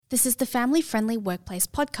This is the Family Friendly Workplace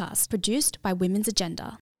podcast produced by Women's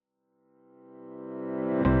Agenda.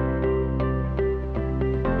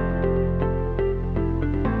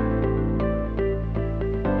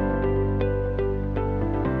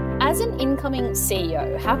 As an incoming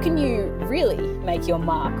CEO, how can you really make your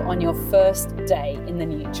mark on your first day in the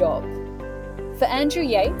new job? For Andrew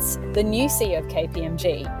Yates, the new CEO of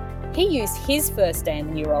KPMG, he used his first day in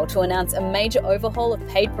the new role to announce a major overhaul of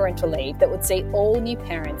paid parental leave that would see all new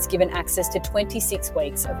parents given access to 26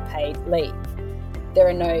 weeks of paid leave. There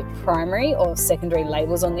are no primary or secondary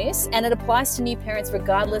labels on this, and it applies to new parents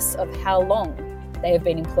regardless of how long they have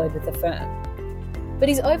been employed with the firm. But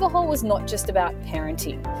his overhaul was not just about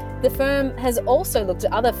parenting. The firm has also looked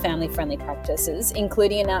at other family-friendly practices,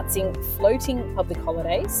 including announcing floating public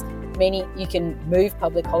holidays, meaning you can move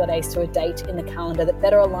public holidays to a date in the calendar that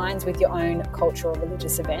better aligns with your own cultural or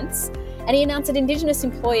religious events. And he announced that Indigenous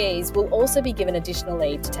employees will also be given additional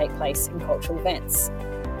leave to take place in cultural events.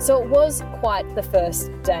 So it was quite the first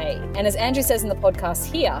day. And as Andrew says in the podcast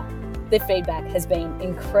here, the feedback has been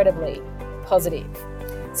incredibly positive.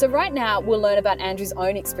 So right now, we'll learn about Andrew's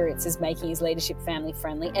own experiences making his leadership family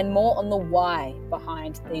friendly and more on the why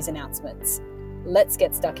behind these announcements. Let's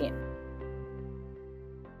get stuck in.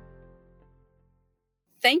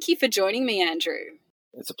 Thank you for joining me, Andrew.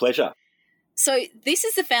 It's a pleasure. So this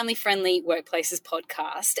is the Family Friendly Workplaces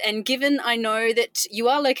podcast, and given I know that you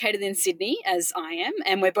are located in Sydney, as I am,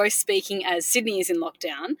 and we're both speaking as Sydney is in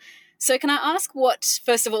lockdown, so can I ask what,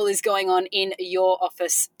 first of all, is going on in your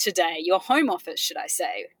office today, your home office, should I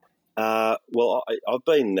say? I've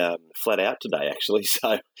been flat out today, actually,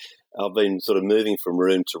 so I've been sort of moving from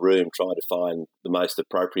room to room trying to find the most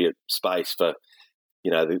appropriate space for,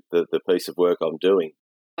 the piece of work I'm doing.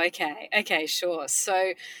 Okay, sure.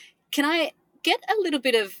 So can I get a little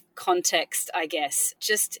bit of context, I guess,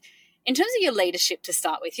 just in terms of your leadership to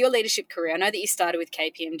start with, your leadership career? I know that you started with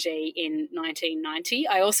KPMG in 1990.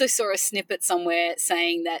 I also saw a snippet somewhere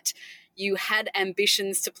saying that you had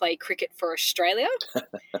ambitions to play cricket for Australia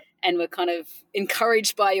and were kind of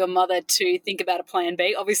encouraged by your mother to think about a plan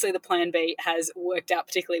B. Obviously, the plan B has worked out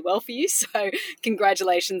particularly well for you, so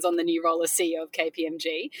congratulations on the new role as CEO of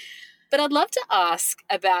KPMG. But I'd love to ask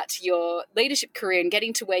about your leadership career and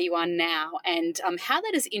getting to where you are now and how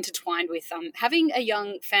that is intertwined with having a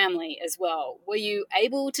young family as well. Were you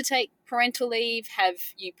able to take parental leave? Have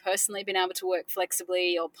you personally been able to work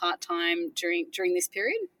flexibly or part-time during this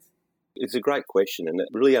period? It's a great question, and it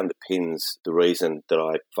really underpins the reason that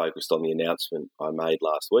I focused on the announcement I made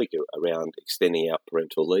last week around extending our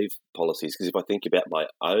parental leave policies. Because if I think about my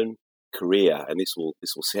own career, and this will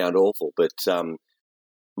sound awful, but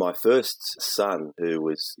my first son, who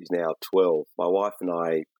is now 12, my wife and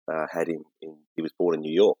I had him he was born in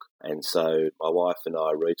New York. And so my wife and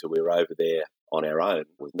I, Rita, we were over there on our own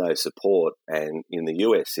with no support. And in the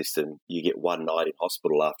US system, you get one night in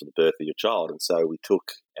hospital after the birth of your child. And so we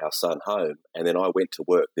took our son home, and then I went to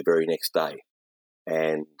work the very next day.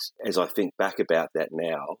 And as I think back about that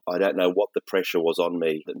now, I don't know what the pressure was on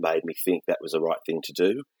me that made me think that was the right thing to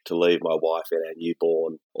do, to leave my wife and our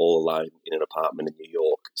newborn all alone in an apartment in New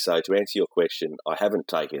York. So to answer your question, I haven't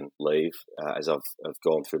taken leave as I've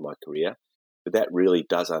gone through my career, but that really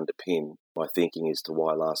does underpin my thinking as to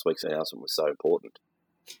why last week's announcement was so important.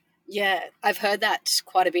 Yeah, I've heard that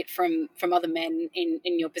quite a bit from other men in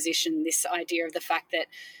your position, this idea of the fact that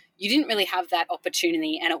you didn't really have that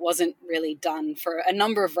opportunity and it wasn't really done for a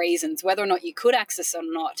number of reasons. Whether or not you could access it or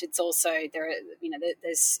not, it's also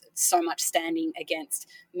there's so much standing against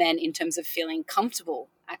men in terms of feeling comfortable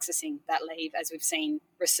accessing that leave, as we've seen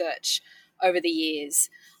research over the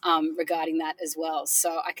years regarding that as well.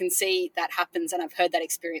 So I can see that happens, and I've heard that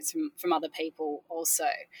experience from other people also.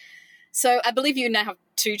 So I believe you now have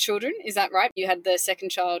 2 children, is that right? You had the second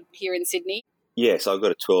child here in Sydney. Yes, I've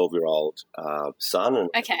got a 12-year-old son and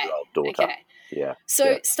a 12-year-old daughter. Okay. Yeah.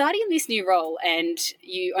 So starting in this new role, and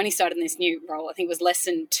you only started in this new role, I think it was less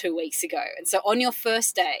than 2 weeks ago. And so on your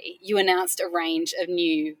first day, you announced a range of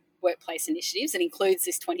new workplace initiatives that includes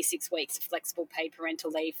this 26 weeks of flexible paid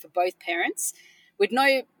parental leave for both parents, with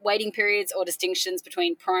no waiting periods or distinctions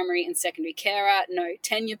between primary and secondary carer, no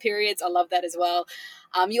tenure periods. I love that as well.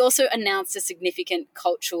 You also announced a significant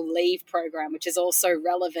cultural leave program, which is also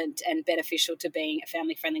relevant and beneficial to being a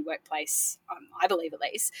family-friendly workplace, I believe at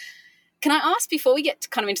least. Can I ask, before we get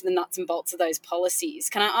kind of into the nuts and bolts of those policies,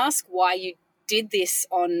 can I ask why you did this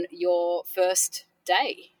on your first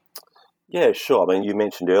day? Yeah, sure. I mean, you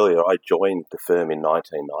mentioned earlier I joined the firm in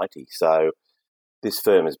 1990, so This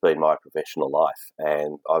firm has been my professional life,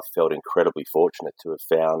 and I've felt incredibly fortunate to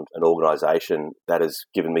have found an organisation that has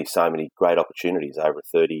given me so many great opportunities over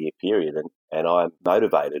a 30-year period, and I'm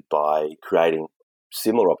motivated by creating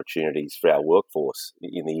similar opportunities for our workforce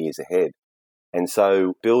in the years ahead. And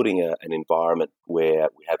so building an environment where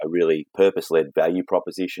we have a really purpose-led value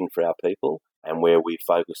proposition for our people and where we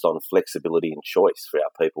focused on flexibility and choice for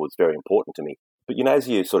our people is very important to me. But, as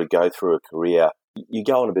you sort of go through a career, you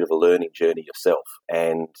go on a bit of a learning journey yourself.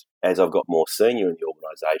 And as I've got more senior in the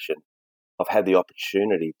organisation, I've had the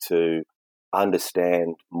opportunity to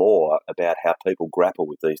understand more about how people grapple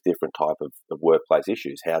with these different type of workplace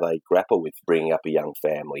issues, how they grapple with bringing up a young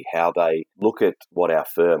family, how they look at what our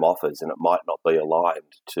firm offers, and it might not be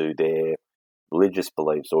aligned to their religious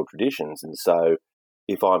beliefs or traditions. And so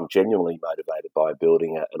if I'm genuinely motivated by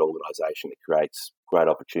building an organisation that creates great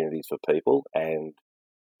opportunities for people and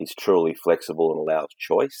is truly flexible and allows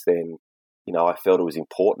choice, then, I felt it was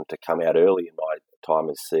important to come out early in my time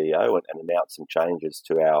as CEO and announce some changes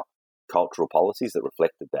to our cultural policies that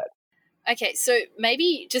reflected that. Okay, so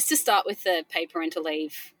maybe just to start with the paid parental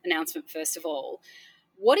leave announcement first of all,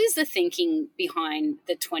 what is the thinking behind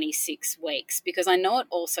the 26 weeks? Because I know it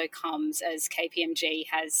also comes as KPMG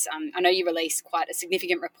has, I know you released quite a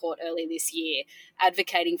significant report earlier this year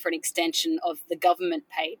advocating for an extension of the government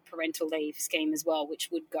paid parental leave scheme as well, which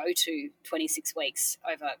would go to 26 weeks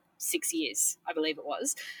over 6 years, I believe it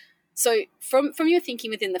was. So from your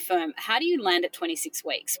thinking within the firm, how do you land at 26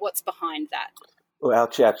 weeks? What's behind that? Well,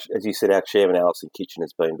 as you said, our chairman, Alison Kitchen,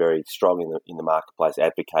 has been very strong in the marketplace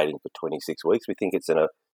advocating for 26 weeks. We think it's an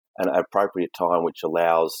appropriate time which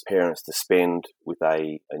allows parents to spend with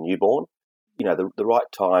a newborn, the right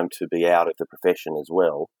time to be out of the profession as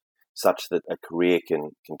well, such that a career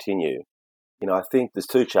can continue. I think there's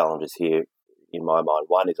two challenges here in my mind.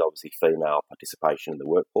 One is obviously female participation in the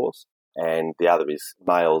workforce, and the other is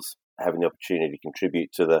males having the opportunity to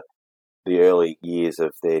contribute to the early years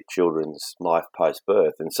of their children's life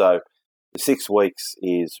post-birth. And so the 6 weeks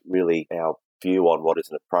is really our view on what is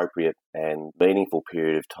an appropriate and meaningful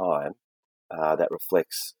period of time that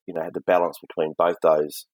reflects, the balance between both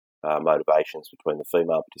those motivations, between the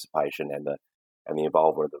female participation and the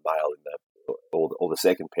involvement of the male in or the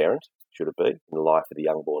second parent, should it be, in the life of the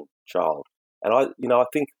young-born child. And I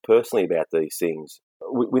think personally about these things,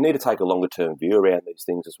 we need to take a longer-term view around these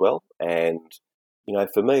things as well. And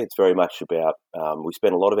for me, it's very much about, we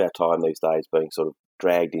spend a lot of our time these days being sort of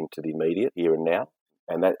dragged into the immediate here and now.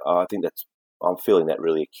 And I'm feeling that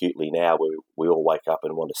really acutely now, where we all wake up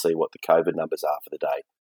and want to see what the COVID numbers are for the day.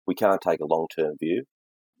 We can't take a long-term view.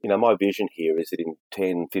 My vision here is that in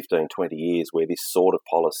 10, 15, 20 years, where this sort of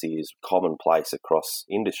policy is commonplace across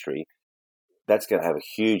industry, that's going to have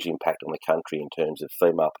a huge impact on the country in terms of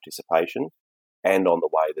female participation and on the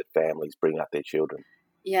way that families bring up their children.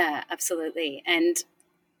 Yeah, absolutely. And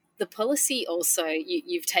the policy also,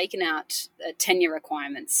 you've taken out tenure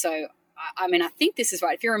requirements. So, I think this is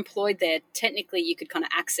right. If you're employed there, technically you could kind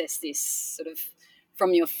of access this sort of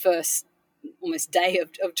from your first almost day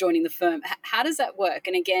of joining the firm. How does that work?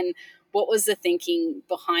 And again, what was the thinking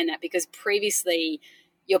behind that? Because previously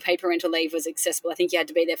your paid parental leave was accessible. I think you had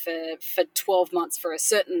to be there for 12 months for a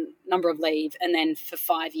certain number of leave and then for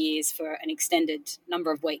 5 years for an extended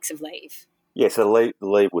number of weeks of leave. Yeah, so the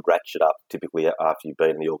leave would ratchet up typically after you've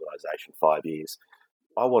been in the organisation 5 years.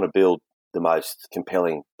 I want to build the most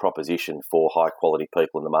compelling proposition for high-quality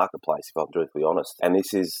people in the marketplace, if I'm truthfully honest. And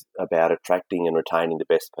this is about attracting and retaining the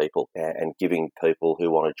best people and giving people who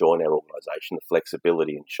want to join our organisation the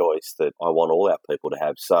flexibility and choice that I want all our people to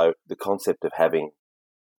have. So the concept of having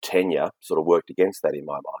tenure sort of worked against that in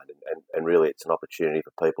my mind. And really it's an opportunity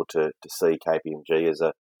for people to see KPMG as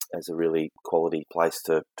a really quality place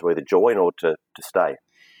to either join or to stay.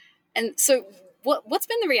 And so what's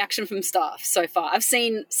been the reaction from staff so far? I've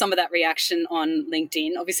seen some of that reaction on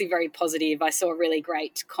LinkedIn, obviously very positive. I saw a really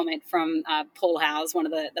great comment from Paul Howes, one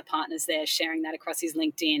of the partners there, sharing that across his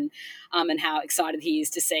LinkedIn and how excited he is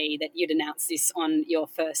to see that you'd announced this on your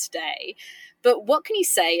first day. But what can you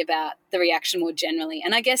say about the reaction more generally?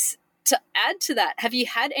 And I guess to add to that, have you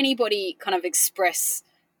had anybody kind of express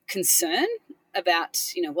concern about,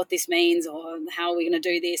 what this means or how are we going to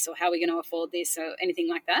do this or how are we going to afford this or anything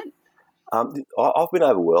like that? I've been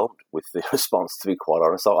overwhelmed with the response, to be quite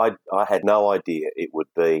honest. So I had no idea it would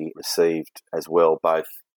be received as well, both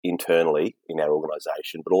internally in our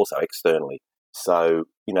organisation, but also externally. So,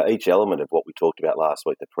 each element of what we talked about last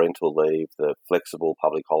week, the parental leave, the flexible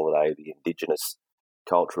public holiday, the Indigenous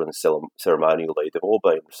culture and the ceremonial leave, they've all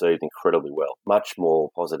been received incredibly well, much more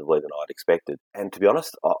positively than I'd expected. And to be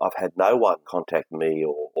honest, I've had no one contact me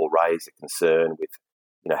or raise a concern with,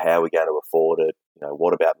 how we're going to afford it,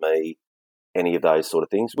 what about me? Any of those sort of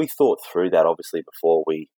things. We thought through that, obviously, before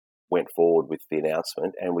we went forward with the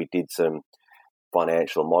announcement, and we did some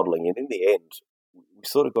financial modelling. And in the end, we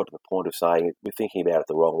sort of got to the point of saying we're thinking about it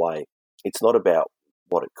the wrong way. It's not about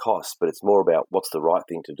what it costs, but it's more about what's the right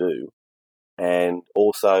thing to do. And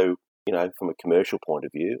also, from a commercial point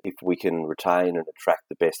of view, if we can retain and attract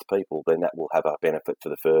the best people, then that will have a benefit for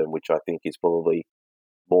the firm, which I think is probably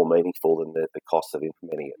more meaningful than the cost of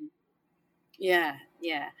implementing it. Yeah.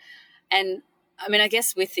 And I mean, I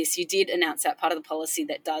guess with this, you did announce that part of the policy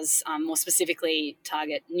that does more specifically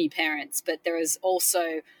target new parents, but there is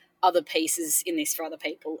also other pieces in this for other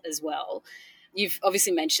people as well. You've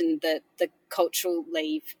obviously mentioned the cultural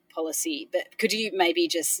leave policy, but could you maybe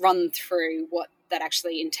just run through what that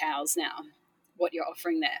actually entails now, what you're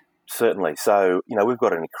offering there? Certainly. So, we've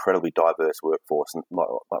got an incredibly diverse workforce,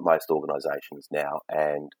 like most organisations now,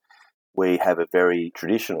 and we have a very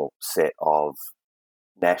traditional set of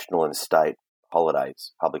national and state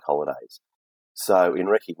holidays, public holidays. So in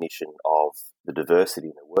recognition of the diversity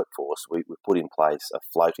in the workforce, we put in place a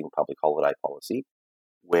floating public holiday policy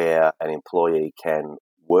where an employee can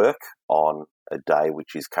work on a day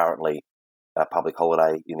which is currently a public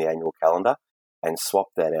holiday in the annual calendar and swap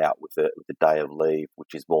that out with a day of leave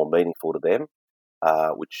which is more meaningful to them,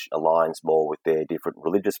 which aligns more with their different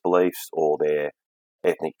religious beliefs or their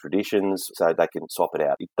ethnic traditions, so they can swap it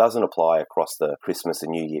out. It doesn't apply across the Christmas and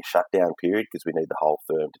New Year shutdown period because we need the whole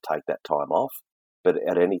firm to take that time off. But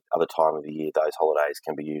at any other time of the year, those holidays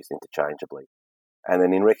can be used interchangeably. And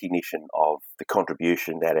then in recognition of the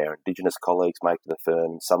contribution that our Indigenous colleagues make to the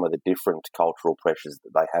firm, some of the different cultural pressures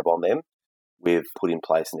that they have on them, we've put in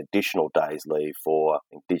place an additional day's leave for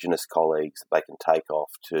Indigenous colleagues that they can take off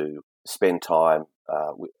to spend time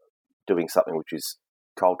doing something which is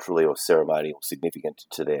culturally or ceremonial significant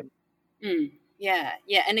to them. Yeah.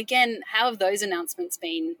 And again, how have those announcements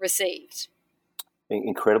been received?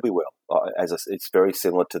 Incredibly well. It's very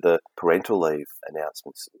similar to the parental leave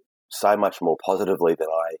announcements, so much more positively than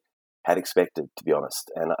I had expected, to be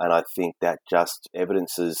honest. And I think that just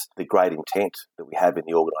evidences the great intent that we have in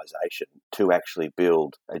the organisation to actually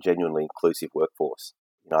build a genuinely inclusive workforce.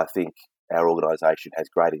 I think our organisation has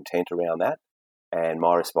great intent around that. And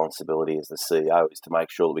my responsibility as the CEO is to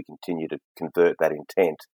make sure that we continue to convert that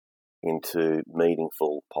intent into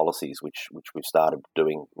meaningful policies, which we've started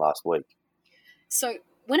doing last week. So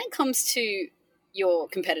when it comes to your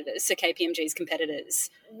competitors, so KPMG's competitors,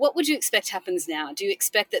 what would you expect happens now? Do you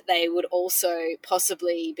expect that they would also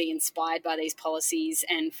possibly be inspired by these policies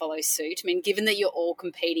and follow suit? I mean, given that you're all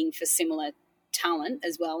competing for similar talent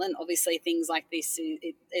as well, and obviously things like this,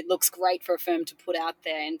 it looks great for a firm to put out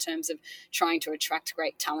there in terms of trying to attract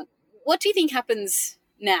great talent. What do you think happens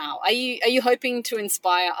now? Are you hoping to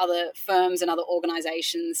inspire other firms and other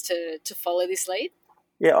organisations to follow this lead?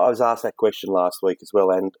 Yeah, I was asked that question last week as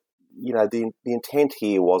well, and the intent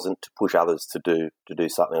here wasn't to push others to do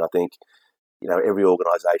something. I think every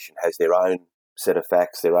organisation has their own set of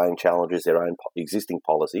facts, their own challenges, their own existing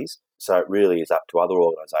policies. So it really is up to other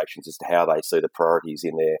organisations as to how they see the priorities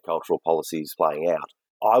in their cultural policies playing out.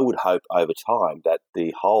 I would hope over time that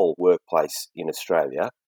the whole workplace in Australia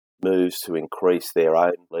moves to increase their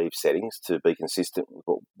own leave settings to be consistent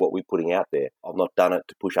with what we're putting out there. I've not done it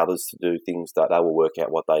to push others to do things that they will work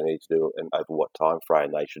out what they need to do and over what time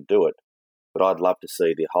frame they should do it. But I'd love to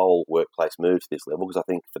see the whole workplace move to this level because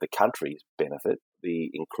I think for the country's benefit,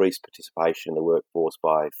 the increased participation in the workforce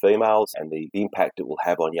by females and the impact it will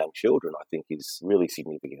have on young children, I think is really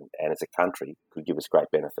significant and as a country could give us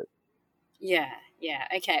great benefit. Yeah.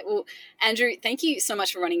 Okay. Well, Andrew, thank you so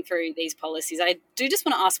much for running through these policies. I do just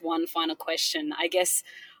want to ask one final question. I guess,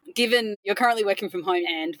 given you're currently working from home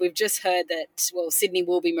and we've just heard that, Sydney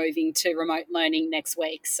will be moving to remote learning next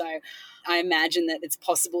week. So I imagine that it's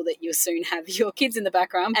possible that you'll soon have your kids in the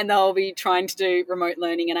background and they'll be trying to do remote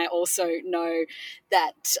learning. And I also know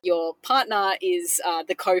that your partner is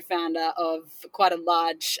the co-founder of quite a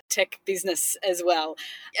large tech business as well.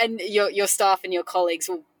 And your staff and your colleagues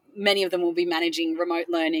many of them will be managing remote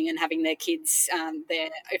learning and having their kids there,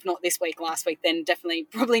 if not this week, last week, then definitely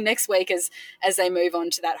probably next week as they move on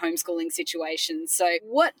to that homeschooling situation. So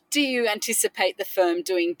what do you anticipate the firm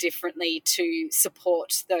doing differently to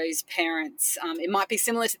support those parents? It might be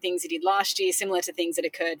similar to things it did last year, similar to things that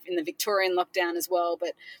occurred in the Victorian lockdown as well,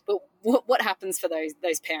 but what happens for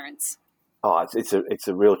those parents? Oh, it's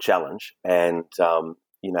a real challenge, and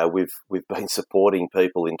we've been supporting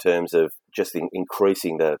people in terms of just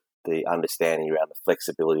increasing the understanding around the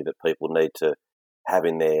flexibility that people need to have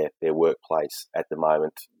in their workplace at the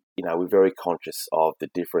moment. We're very conscious of the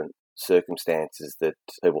different circumstances that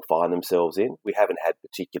people find themselves in. We haven't had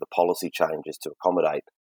particular policy changes to accommodate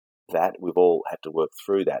that. We've all had to work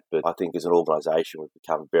through that. But I think as an organisation, we've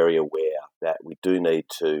become very aware that we do need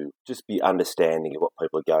to just be understanding of what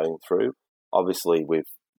people are going through. Obviously, we've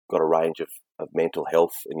got a range of mental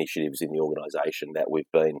health initiatives in the organisation that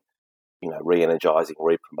we've been, re-energising,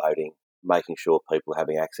 re-promoting, making sure people are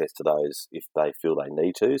having access to those if they feel they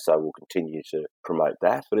need to. So we'll continue to promote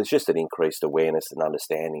that. But it's just an increased awareness and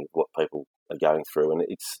understanding of what people are going through. And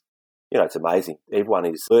it's amazing. Everyone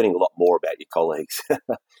is learning a lot more about your colleagues.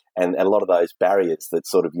 and a lot of those barriers that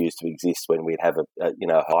sort of used to exist when we'd have a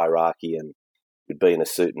hierarchy and we'd be in a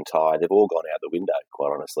suit and tie, they've all gone out the window,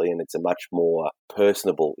 quite honestly. And it's a much more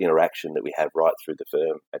personable interaction that we have right through the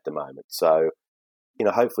firm at the moment. So,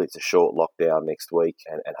 hopefully it's a short lockdown next week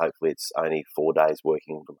and hopefully it's only 4 days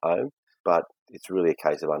working from home. But it's really a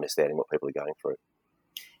case of understanding what people are going through.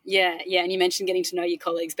 Yeah. And you mentioned getting to know your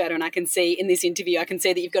colleagues better. And I can see in this interview,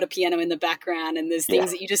 that you've got a piano in the background and there's things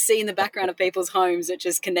that you just see in the background of people's homes that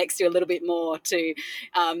just connects you a little bit more to,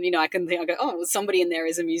 I go, oh, well, somebody in there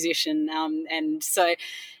is a musician. And so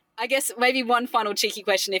I guess maybe one final cheeky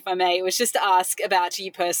question, if I may, was just to ask about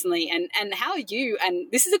you personally and how you,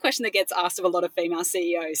 and this is a question that gets asked of a lot of female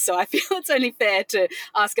CEOs, so I feel it's only fair to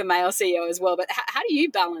ask a male CEO as well, but how do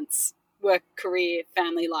you balance work, career,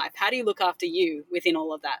 family life? How do you look after you within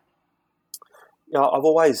all of that? I've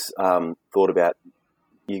always thought about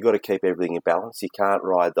you've got to keep everything in balance. You can't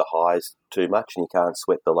ride the highs too much and you can't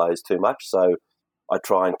sweat the lows too much. So I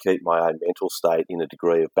try and keep my own mental state in a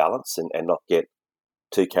degree of balance and not get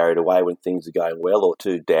too carried away when things are going well or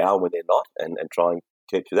too down when they're not and try and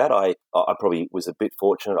keep to that. I probably was a bit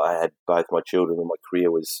fortunate. I had both my children and my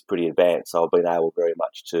career was pretty advanced. So I've been able very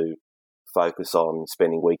much to focus on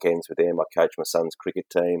spending weekends with them. I coach my son's cricket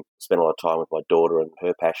team, spend a lot of time with my daughter and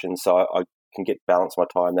her passions. So I can balance my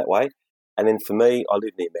time that way. And then for me, I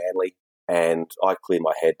live near Manly and I clear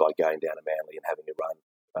my head by going down to Manly and having a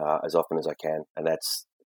run as often as I can. And that's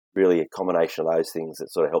really a combination of those things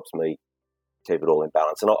that sort of helps me keep it all in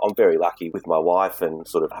balance. And I'm very lucky with my wife and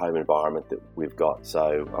sort of home environment that we've got.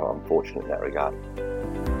 So I'm fortunate in that regard.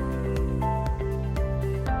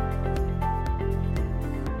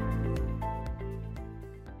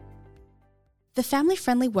 The Family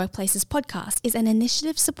Friendly Workplaces podcast is an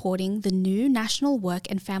initiative supporting the new National Work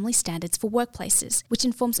and Family Standards for Workplaces, which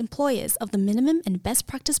informs employers of the minimum and best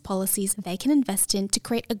practice policies they can invest in to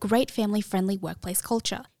create a great family-friendly workplace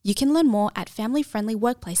culture. You can learn more at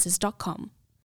familyfriendlyworkplaces.com.